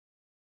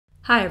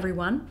Hi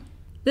everyone.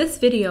 This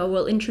video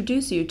will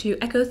introduce you to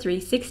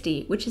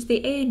Echo360, which is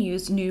the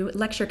ANU's new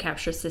lecture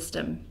capture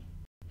system.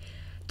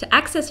 To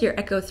access your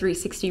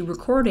Echo360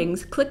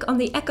 recordings, click on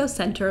the Echo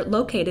Center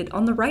located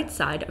on the right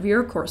side of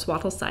your Course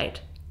Wattle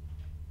site.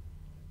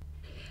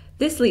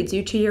 This leads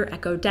you to your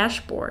Echo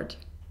dashboard,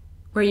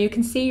 where you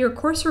can see your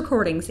course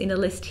recordings in a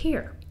list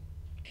here.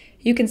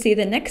 You can see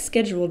the next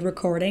scheduled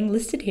recording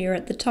listed here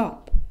at the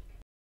top.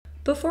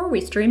 Before we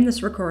stream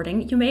this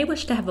recording, you may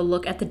wish to have a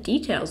look at the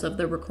details of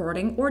the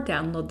recording or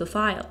download the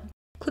file.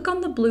 Click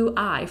on the blue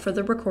eye for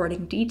the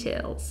recording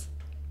details.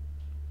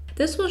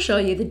 This will show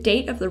you the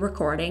date of the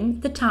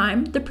recording, the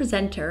time, the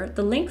presenter,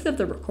 the length of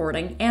the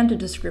recording, and a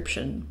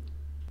description.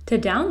 To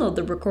download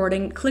the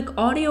recording, click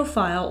Audio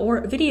File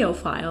or Video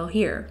File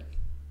here.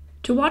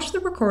 To watch the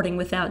recording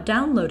without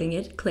downloading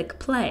it, click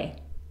Play.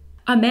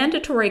 A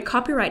mandatory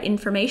copyright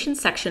information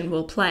section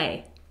will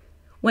play.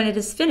 When it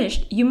is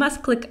finished, you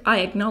must click I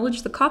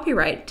acknowledge the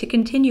copyright to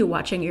continue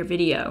watching your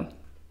video.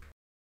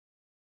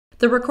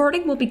 The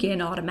recording will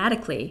begin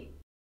automatically.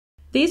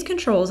 These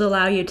controls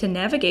allow you to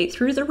navigate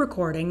through the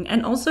recording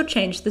and also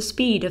change the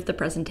speed of the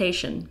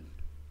presentation.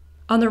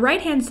 On the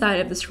right-hand side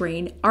of the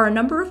screen are a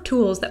number of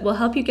tools that will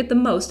help you get the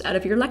most out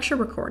of your lecture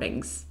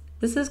recordings.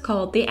 This is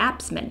called the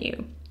Apps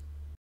menu.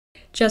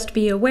 Just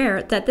be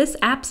aware that this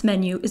Apps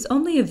menu is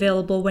only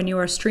available when you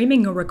are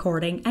streaming a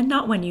recording and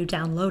not when you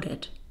download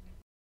it.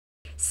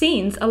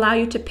 Scenes allow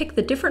you to pick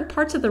the different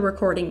parts of the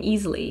recording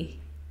easily.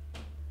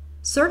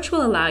 Search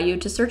will allow you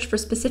to search for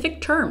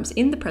specific terms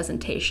in the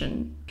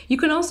presentation. You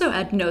can also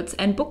add notes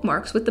and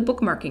bookmarks with the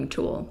bookmarking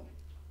tool.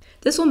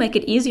 This will make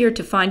it easier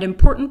to find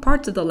important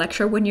parts of the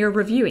lecture when you're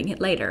reviewing it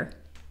later.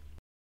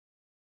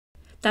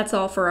 That's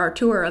all for our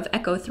tour of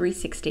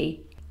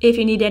Echo360. If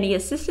you need any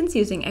assistance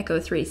using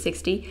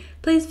Echo360,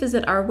 please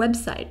visit our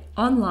website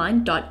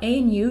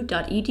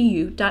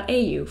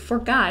online.anu.edu.au for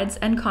guides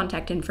and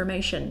contact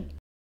information.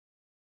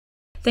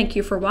 Thank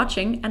you for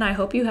watching, and I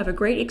hope you have a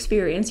great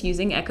experience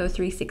using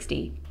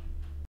Echo360.